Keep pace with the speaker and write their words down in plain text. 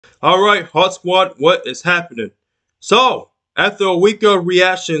All right, Hot Squad, what is happening? So, after a week of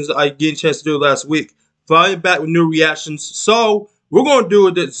reactions I get a chance to do last week, finally back with new reactions. So, we're going to do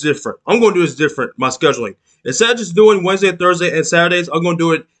it this different. I'm going to do this different, my scheduling. Instead of just doing Wednesday, Thursday, and Saturdays, I'm going to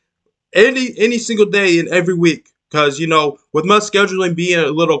do it any single day in every week. Because, with my scheduling being a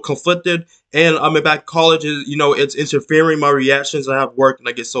little conflicted and I'm back to college, it's interfering my reactions. I have work and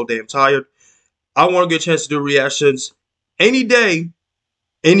I get so damn tired. I want to get a chance to do reactions any day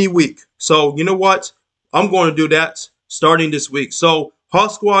any week. So you know what? I'm going to do that starting this week. So Hawk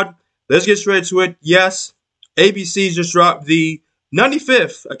Squad, let's get straight to it. Yes, ABC just dropped the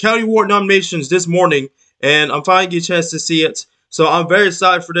 95th Academy Award nominations this morning, and I'm finally getting a chance to see it. So I'm very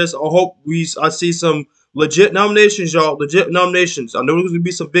excited for this. I hope I see some legit nominations, y'all. Legit nominations. I know there's going to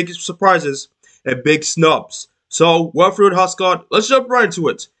be some big surprises and big snubs. So without further ado, Hawk Squad, let's jump right into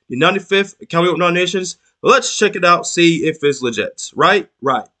it. The 95th Academy Award nominations. Let's check it out, see if it's legit. Right?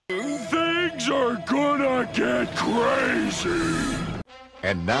 Right. Things are gonna get crazy.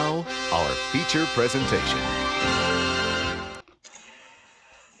 And now, our feature presentation.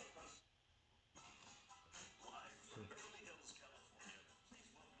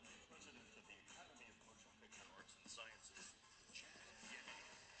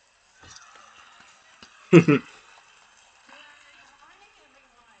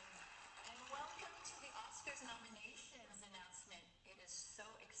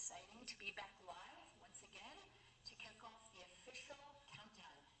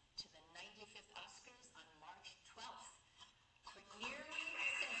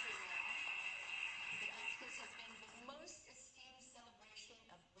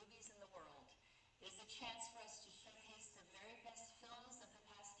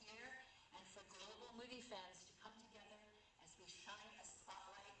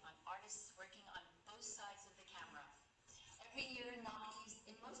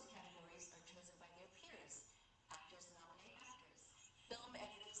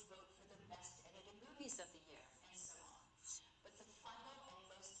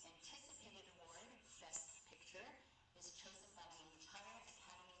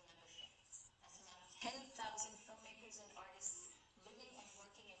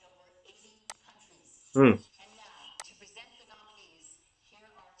 Hmm.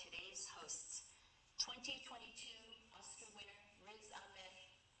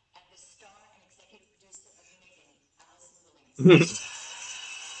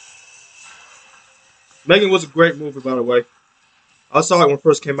 Megan was a great movie, by the way. I saw it when it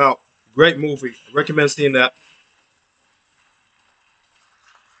first came out. Great movie. Recommend seeing that.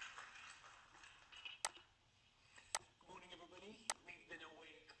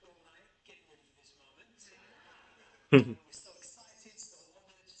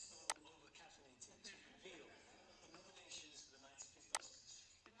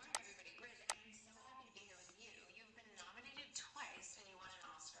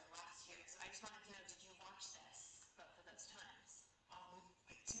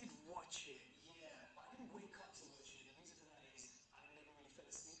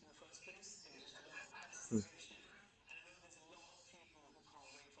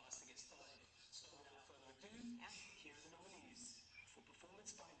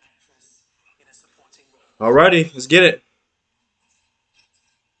 Alrighty, let's get it.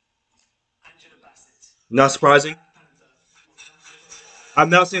 Not surprising. I've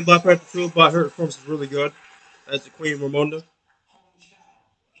not seen Black Panther 2, but I heard the performance is really good as the Queen Ramonda.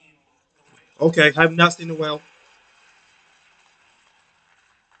 Okay, I have not seen The Whale.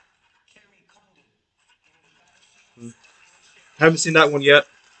 Haven't seen that one yet.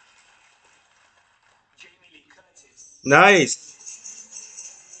 Nice.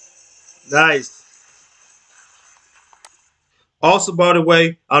 Nice. Also, by the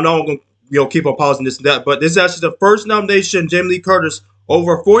way, I know I'm gonna keep on pausing this and that, but this is actually the first nomination Jamie Lee Curtis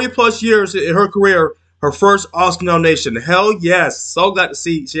over 40 plus years in her career, her first Oscar nomination. Hell yes! So glad to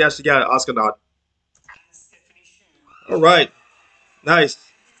see she actually got an Oscar nod. All right, nice.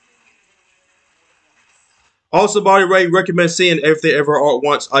 Also, by the way, recommend seeing Everything Ever All at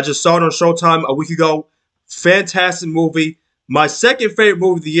Once. I just saw it on Showtime a week ago. Fantastic movie. My second favorite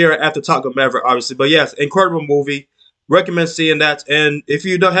movie of the year after Top Gun Maverick, obviously. But yes, incredible movie. Recommend seeing that. And if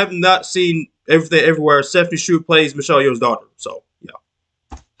you have not seen Everything Everywhere, Stephanie Shu plays Michelle Yeoh's daughter. So yeah.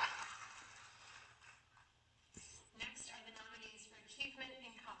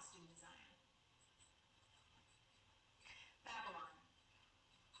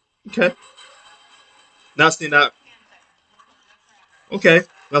 Okay. Not seen that. Okay.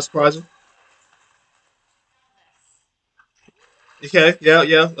 Not surprising. Okay. Yeah.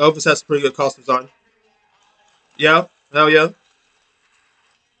 Yeah. Elvis has some pretty good costume design. Yeah. Hell yeah.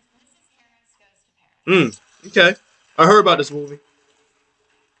 Okay. I heard about this movie.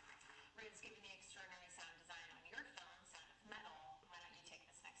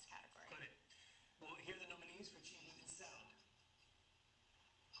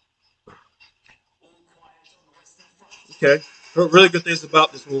 Okay. Heard really good things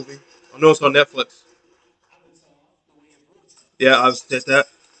about this movie. I know it's on Netflix. Yeah, I've said that.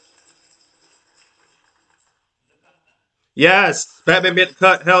 Yes. Batman made the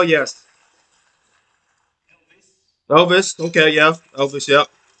cut. Hell yes. Elvis. Okay, yeah. Elvis, yep.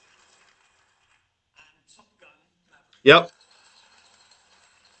 Yep.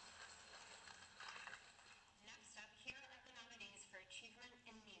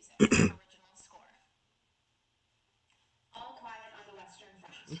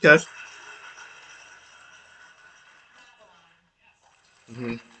 Okay.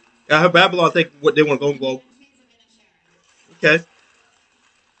 hmm I heard Babylon think what they want to go Globe. Okay.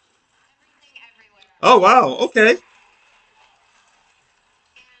 Oh wow. Okay.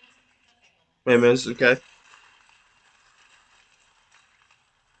 Wait a minute. Okay.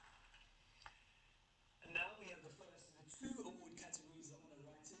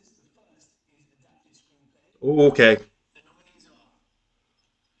 Ooh, okay.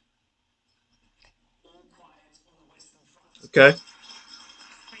 Okay.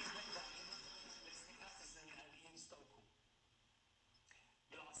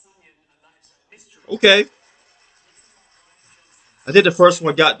 Okay. I think the first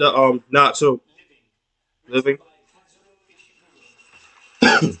one got the not so living.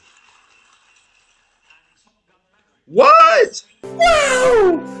 What?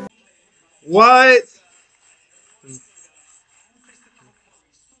 Wow. What?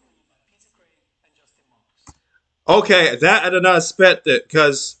 Okay, that I did not expect it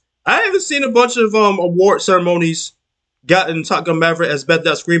because I haven't seen a bunch of award ceremonies gotten Top Gun Maverick as best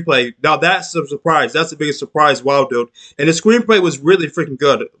that screenplay. Now that's a surprise. That's the biggest surprise. Wow, dude! And the screenplay was really freaking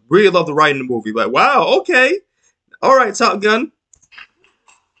good. Really love the writing in the movie. Like, wow, okay, all right, Top Gun.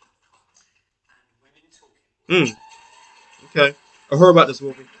 Mm, okay, I heard about this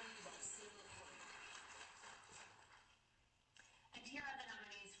movie.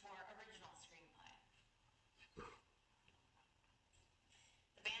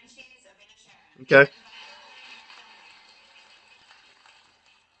 Okay.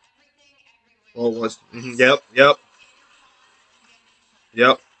 Oh, it was. Yep. Yep.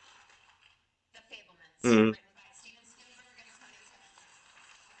 Yep. Mm.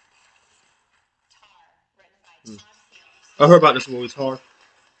 I heard about this movie. It's hard.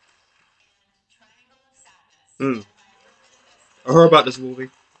 Mm. I heard about this movie.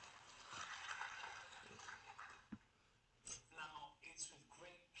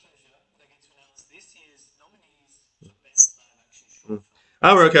 Mm. I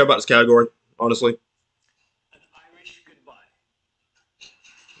don't really care about this category, honestly.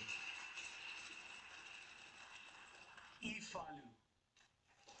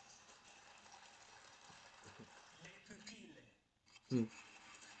 Mm.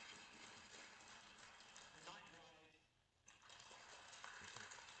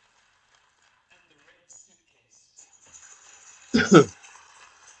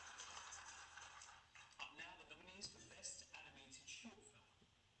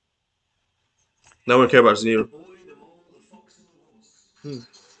 No one care about this neither. Mm.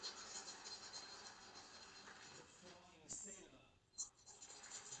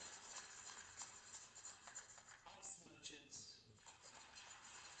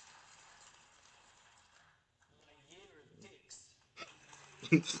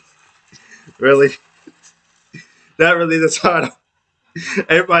 Really? That really the title?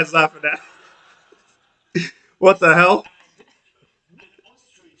 Everybody's laughing at. What the hell?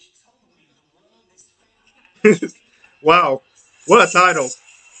 Wow. What a title.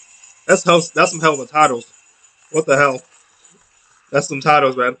 That's some hell of a titles. What the hell? That's some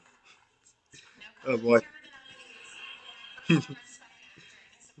titles, man. Oh boy.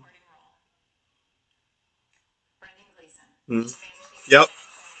 Mm. Yep.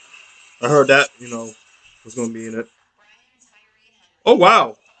 I heard that, was gonna be in it. Oh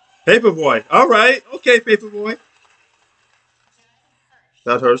wow. Paperboy. Alright. Okay, Paperboy.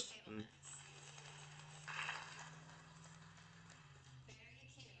 That hurts.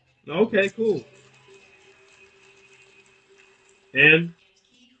 Okay, cool. And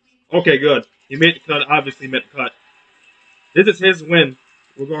okay, good. He made the cut, obviously made the cut. This is his win,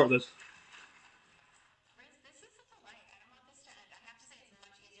 regardless.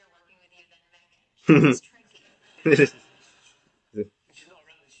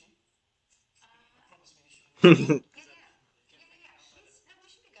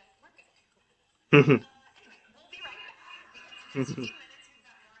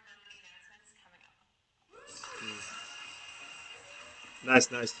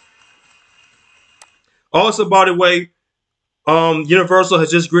 Nice, nice. Also, by the way, Universal has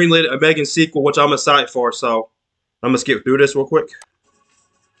just greenlit a Megan sequel, which I'm excited for. So I'm gonna skip through this real quick.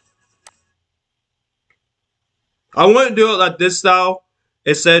 I want to do it like this style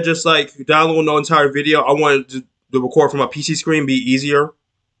instead of just like downloading the entire video. I wanted to record from my PC screen be easier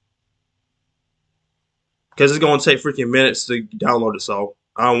because it's gonna take freaking minutes to download it. So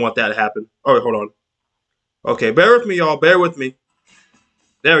I don't want that to happen. All right, hold on. Okay, bear with me, y'all. Bear with me.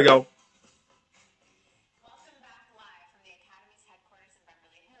 There we go. Welcome back live from the Academy's headquarters in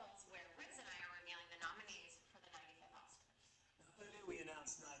Beverly Hills, where Riz and I are revealing the nominees for the 95th Oscars. Earlier we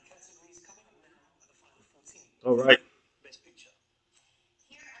announced 9 categories. Coming up now are the final 14. All right. Best Picture.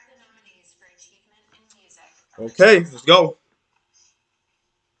 Here are the nominees for Achievement in Music. Okay, let's go.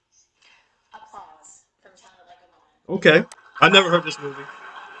 Applause from Child Like a Woman. Okay. I never heard this movie. Hold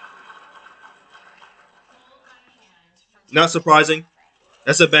My Hand from Not surprising.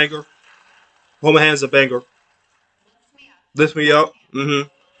 That's a banger. Hold My Hand's a banger. Lift Me Up. Lift Me Up. Mm-hmm.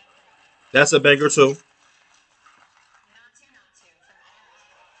 That's a banger too. Not To Not To from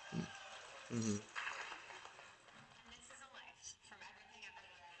All. Mm-hmm. And This Is a Life from Everything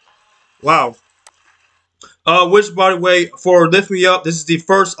Everywhere. Wow. Which, by the way, for Lift Me Up, this is the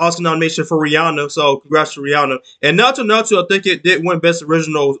first Oscar nomination for Rihanna, so congrats to Rihanna. And Not To Not To, I think it did win Best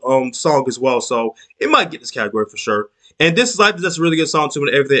Original Song as well, so it might get this category for sure. And This Is Life is just a really good song too, and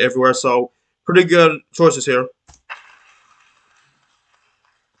Everything Everywhere, so pretty good choices here. Now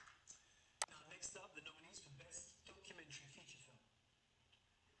next up, the nominees for Best Documentary Feature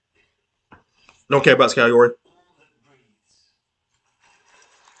Film. Don't care about this category. All That Breathes.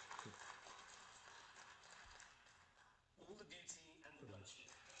 All the Beauty and the Bloodshed.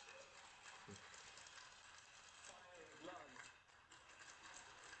 Fire of Love.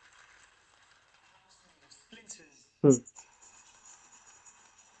 House Made of Splinters. Hmm. And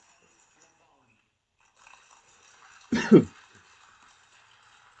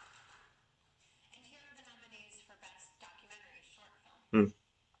here are the nominees for Best Documentary Short Film.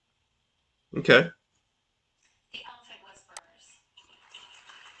 Okay. The Elephant Whisperers.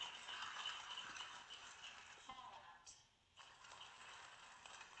 Fallout.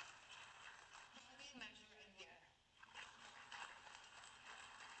 Heavy Measure a Year.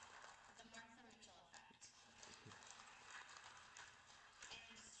 The Martha Mitchell Effect.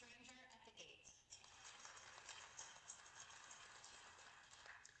 And Stranger at the Gate.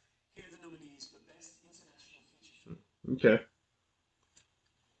 Here are the nominees for Best International Feature Film. Okay.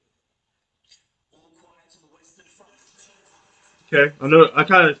 All Quiet on the Western Front. Okay. I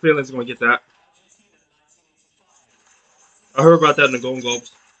kind of feel it's going to get that. Argentina, 1985. I heard about that in the Golden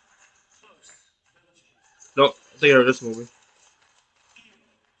Globes. Close, Belgium. No, I think I heard this movie. Hero,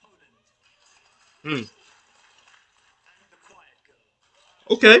 Poland. Hmm. And The Quiet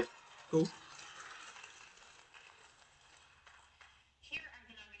Girl. Okay. Cool. Here are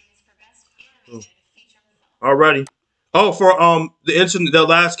the nominees for Best Animated Feature Film. Alrighty. Oh, for the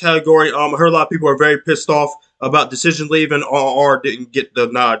last category, I heard a lot of people are very pissed off about Decision leaving or didn't get the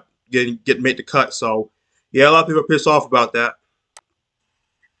nod, get made the cut. So yeah, a lot of people are pissed off about that.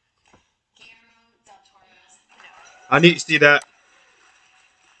 Guillermo del Toro's Pinocchio. I need to see that.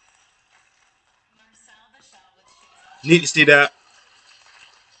 Marcel the Shell with Shoes. Need to see that.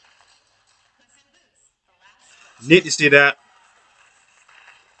 Puss in Boots, The Last Wish. Need to see that.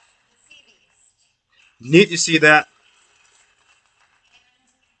 The Sea Beast. Need to see that.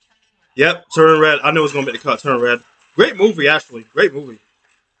 And Turning Red. Yep, Turn Red. I know it's gonna make the cut. Turn Red. Great movie, actually. Great movie.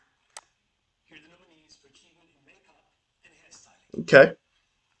 Here are the nominees for Achievement in Makeup and Hairstyling. Okay.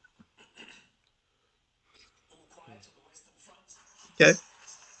 All Quiet on the Western Front. Okay.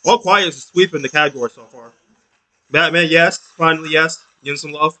 All Quiet is sweeping the category so far. Batman, yes. Finally, yes. Getting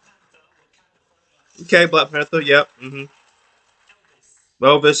some love. Panther, Wakanda Forever. Okay, Black Panther, yep. Mm-hmm.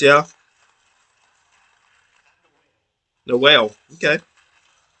 Elvis. Elvis, yeah. And The Whale. The Whale. Okay.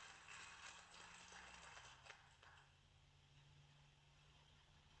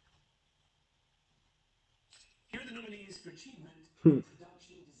 Here are the nominees for Achievement Hmm. in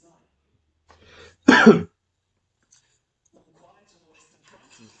Production Design. All Quiet on the Western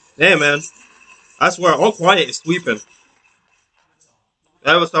Front. Hey, man. I swear, All Quiet is sweeping.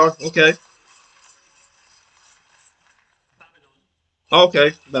 Avatar. Avatar, okay. Babylon.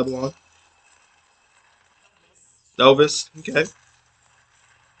 Okay, Babylon. Elvis. Elvis, okay. And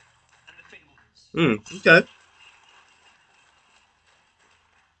The Fablemans. Okay.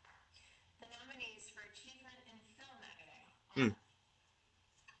 The nominees for Achievement in Film Editing. Hmm.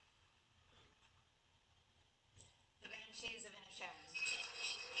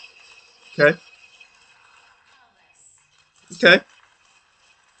 Okay. Okay.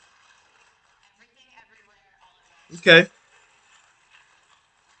 Okay.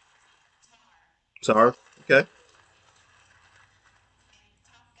 Sorry. Okay.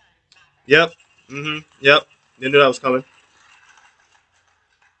 Yep. Yep. You knew that was coming.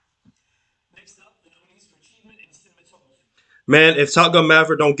 Next up, the nominees for achievement in cinematography. Man, if Top Gun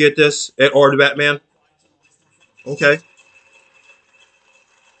Maverick don't get this, or the Batman. Okay.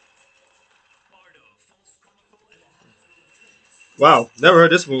 Bardo, False Chronicle, and a handful of tricks. Wow. Never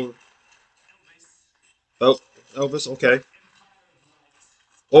heard this movie. Elvis, Oh, Elvis. Okay. Empire of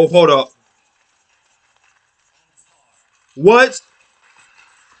Light, Oh, hold up. and Tar. What?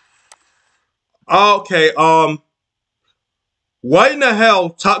 Okay. Why in the hell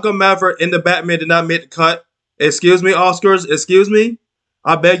Top Gun Maverick and the Batman did not make the cut? Excuse me, Oscars. Excuse me.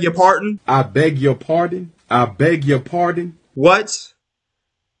 I beg your pardon. I beg your pardon. I beg your pardon. What?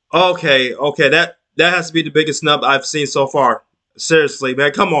 Okay, okay, that has to be the biggest snub I've seen so far. Seriously,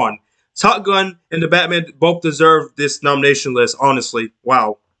 man, come on. Top Gun and the Batman both deserve this nomination list. Honestly,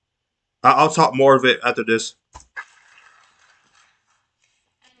 wow. I'll talk more of it after this. And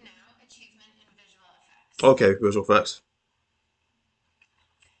now, achievement in visual effects. Okay, visual effects.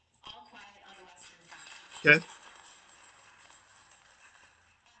 All Quiet on the Western Front. Okay, Avatar: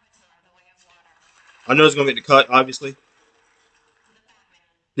 The Way of Water. I know it's gonna make the cut, obviously. The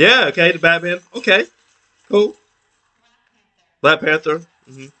Batman. Yeah, okay, the Batman. Okay, cool. Black Panther. Black Panther.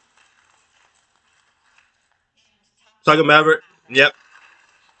 And Top Gun Maverick. Yep.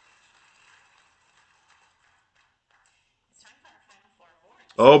 It's time for our final four awards.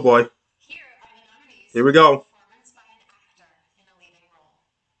 Oh boy. Here are the nominees. Here we go. For performance by an actor in a leading role.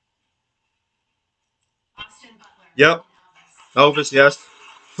 Austin Butler. Yep. in Elvis. Elvis. Yes.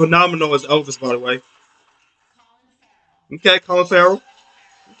 Phenomenal as Elvis, by the way. Colin Farrell. Okay, Colin Farrell.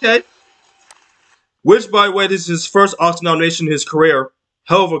 Okay. Which, by the way, this is his first Oscar nomination in his career.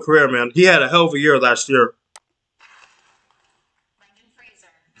 Hell of a career, man. He had a hell of a year last year. Brendan Fraser.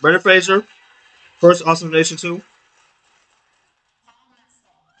 Brendan Fraser, first Oscar nomination too. Paul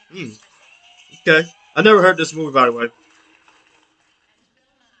Mescal. in Okay. I never heard this movie, by the way.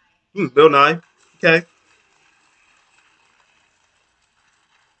 And Bill Nye. Bill Nye. Okay.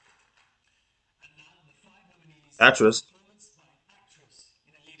 And now the five nominees Actress. for performance by an actress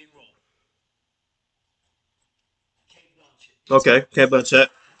in a leading role. Kate Blanchett. Okay. Kate Blanchett.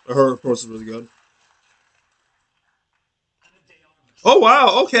 Her performance is really good. Anna de Armas. Oh,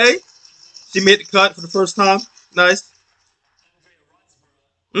 wow. Okay. She made the cut for the first time. Nice.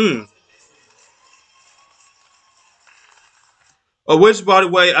 Andrea Riseborough. Mm. And Leslie. Which, by the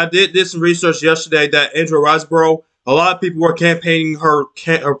way, I did some research yesterday that Andrea Riseborough, a lot of people were campaigning her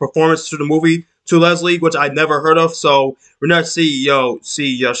performance to the movie to Leslie, which I never heard of. So we're not see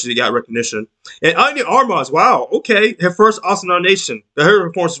she got recognition. And Anya Armas, wow, okay, her first Oscar nomination. Her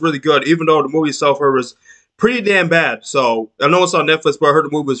performance is really good, even though the movie itself her was pretty damn bad. So I know it's on Netflix, but I heard the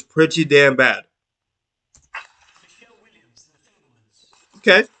movie was pretty damn bad. Michelle Williams in The Fabelmans.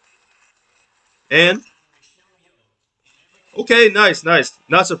 Okay, and Michelle Yeoh in okay, nice.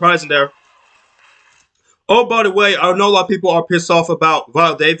 Not surprising there. Oh, by the way, I know a lot of people are pissed off about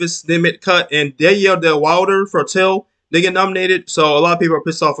Viola Davis didn't make the cut, and Danielle Del Wilder for Till they get nominated. So a lot of people are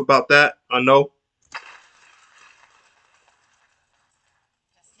pissed off about that. I know.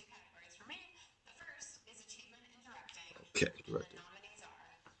 Just two categories remain. The first is achievement in directing. Okay, The directing. nominees are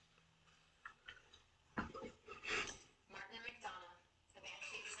Martin McDonough, The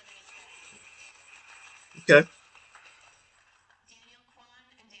Banshees of Inisherin. Okay. Daniel Kwan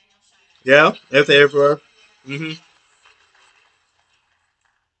and Daniel Scheinert. Yeah, if they everywhere. Mm-hmm.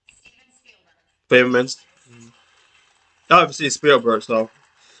 Steven Spielberg. Favorites. Obviously Spielberg, so Todd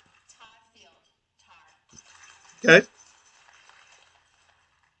Field. Tar. okay. And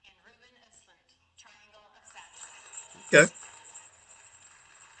Ruben Östlund. Triangle of Sadness. Okay.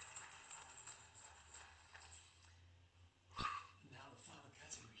 Now the final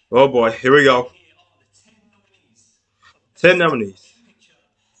category. Oh boy, here we go. Here are the 10 nominees. 10 nominees. Picture of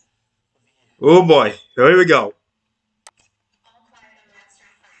the year. Oh boy, here we go. All Quiet on the Western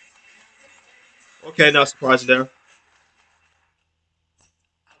Front. Okay, not surprising there.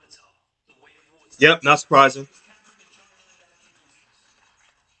 Avatar: The Way of Water. Yep, not surprising. Catherine and John Lambert producers.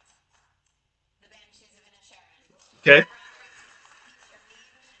 The Banshees of Inisherin. Okay.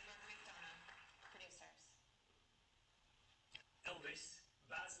 Sharmeen and Martin McDonough. Producers. Elvis,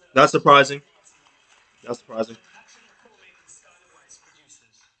 Baz Luhrmann, Not surprising. Not surprising. Patrick McCormick and Skylar Weiss,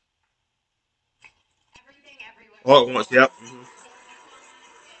 producers. Everything Everywhere. All at once, yep.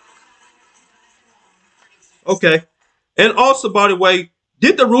 Okay. And also, by the way,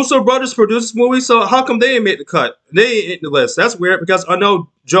 Did the Russo brothers produce this movie? So how come they ain't made the cut? They ain't in the list. That's weird because I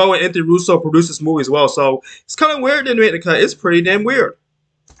know Joe and Anthony Russo produced this movie as well. So it's kind of weird they didn't make the cut. It's pretty damn weird.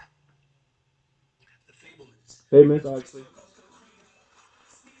 The Fablemans. Hey, man, actually.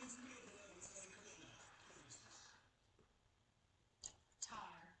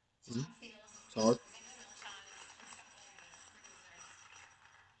 Tar.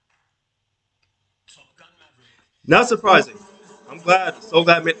 Top Gun Maverick. Not surprising. I'm glad. So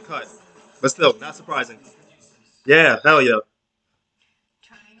glad I made the cut. But still, not surprising. Yeah, hell yeah.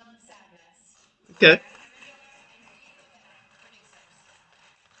 Triangle of Sadness. Okay.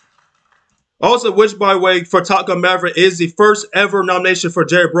 Also, which, by the way, for Top Gun Maverick is the first ever nomination for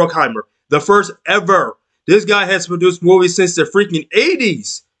Jerry Bruckheimer. The first ever. This guy has produced movies since the freaking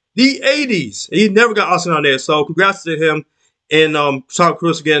 80s. The 80s. He never got Oscar on there. So congrats to him. And Tom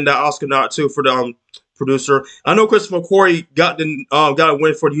Cruise getting that Oscar nod too for the producer. I know Christopher McQuarrie got a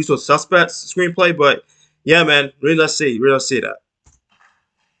win for the Usual Suspects screenplay, but yeah, man, really let's see that.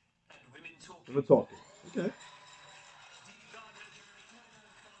 And Women Talking. We're talking. Okay.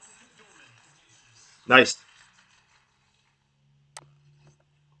 Nice.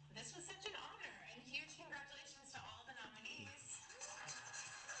 This was such an honor, and huge congratulations to all the nominees.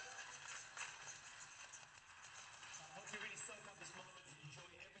 I hope you really soak up this moment and enjoy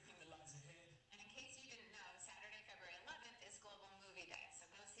everything that lies ahead. And in case you didn't know, Saturday, February 11th is Global Movie Day. So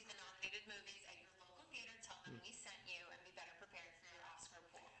go see the nominated movies at your local theater, tell them we sent you, and be better prepared for your Oscar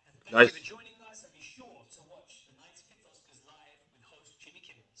pool. Thank Nice. you for joining us, and be sure to watch the 95th Oscars live with host Jimmy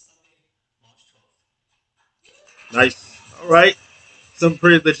Kimmel, Sunday, March 12th. Nice. All right. Some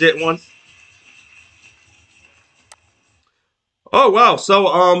pretty legit ones. Oh wow.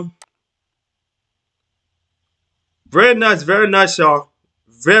 So very nice, y'all.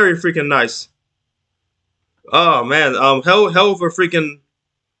 Very freaking nice. Oh man, hell of a freaking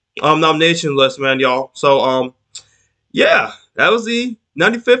nomination list, man, y'all. So yeah, that was the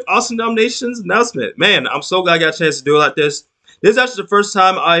 95th Oscar nominations announcement. Man, I'm so glad I got a chance to do it like this. This is actually the first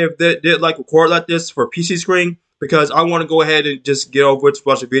time I have did like record like this for PC screen because I want to go ahead and just get over it to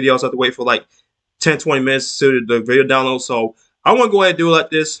watch the videos. I have to wait for like 10-20 minutes to the video download. So I want to go ahead and do it like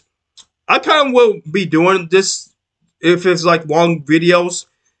this. I kind of will be doing this if it's like long videos,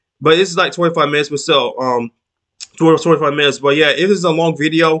 but it's like 25 minutes, but still 25 minutes. But yeah, if it's a long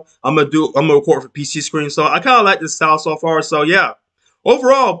video, I'm gonna record for PC screen. So I kind of like this style so far. So yeah,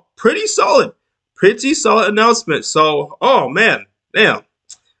 overall, pretty solid announcement. So oh man, damn,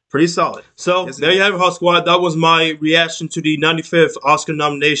 pretty solid. So there you have it, HawkSquad. That was my reaction to the 95th Oscar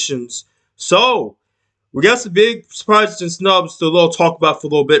nominations. So we got some big surprises and snubs to talk about for a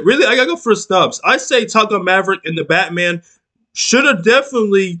little bit. Really, I gotta go for snubs. I say Top Gun Maverick and the Batman should have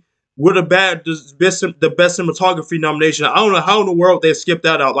definitely would have bad the best cinematography nomination. I don't know how in the world they skipped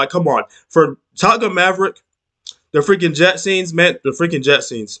that out. Like, come on, for Top Gun Maverick, the freaking jet scenes, man, the freaking jet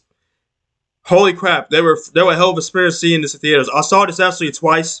scenes. Holy crap, they were a hell of a experience seeing this in theaters. I saw this actually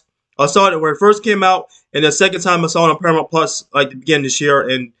twice. I saw it when it first came out, and the second time I saw it on Paramount Plus, like the beginning of this year,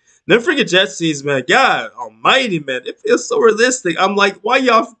 and them freaking jet scenes, man, God almighty, man, it feels so realistic. I'm like, why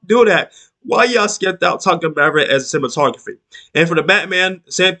y'all do that? Why y'all skipped out Top Gun Maverick as cinematography? And for the Batman,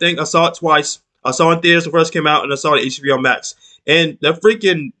 same thing. I saw it twice. I saw it in theaters when it first came out, and I saw it at HBO Max. And the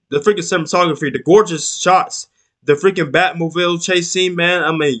freaking cinematography, the gorgeous shots, the freaking Batmobile chase scene, man.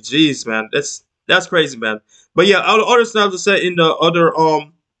 I mean, jeez, man, that's crazy, man. But yeah, other snubs I said in the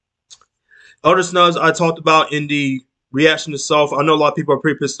other snubs I talked about in the reaction itself. I know a lot of people are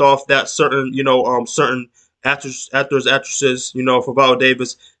pretty pissed off that certain certain actors, actresses, for Viola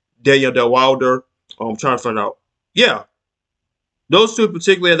Davis, Danielle Del Wilder. I'm trying to find out. Yeah, those two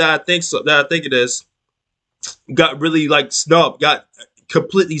particularly that I think it is got really like snubbed, got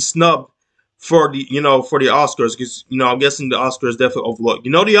completely snubbed for the for the Oscars because I'm guessing the Oscars definitely overlooked. The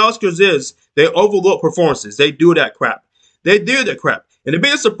Oscars is they overlook performances. They do that crap. And the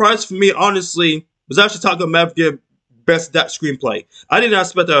biggest surprise for me, honestly, was actually talking about Maverick best that screenplay. I did not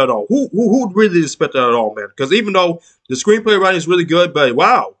expect that at all. Who really didn't expect that at all, man? Because even though the screenplay writing is really good, but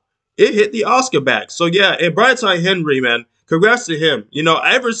wow, it hit the Oscar back. So yeah, and Brian Tyree Henry, man, congrats to him.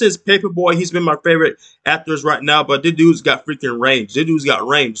 Ever since Paperboy, he's been my favorite actors right now. But this dude's got freaking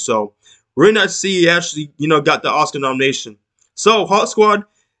range. So really nice to see he actually, got the Oscar nomination. So HawkSquad,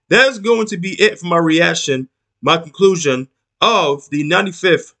 that's going to be it for my reaction, my conclusion of the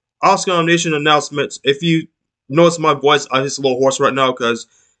 95th Oscar nomination announcements. If you notice my voice, I'm just a little hoarse right now because,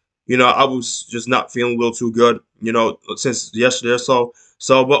 I was just not feeling a little too good, since yesterday or so.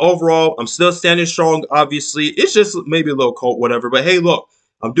 But overall, I'm still standing strong, obviously. It's just maybe a little cold, whatever. But hey, look,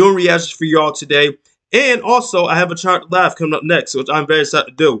 I'm doing reactions for y'all today. And also, I have a Trying to Laugh coming up next, which I'm very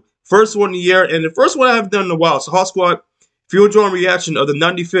excited to do. First one of the year, and the first one I haven't done in a while. So, HawkSquad, if you enjoy a reaction of the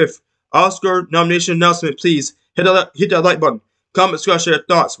 95th Oscar nomination announcement, please hit that like button. Comment, subscribe, share your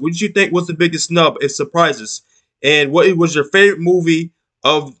thoughts. What did you think was the biggest snub and surprises? And what was your favorite movie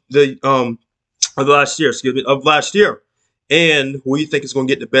of the last year? Of last year. And who you think is going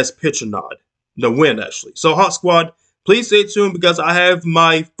to get the best picture nod? The win, actually. So, HawkSquad, please stay tuned because I have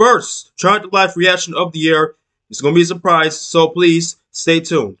my first Trying to Laugh reaction of the year. It's going to be a surprise, so please stay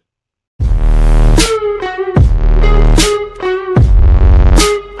tuned.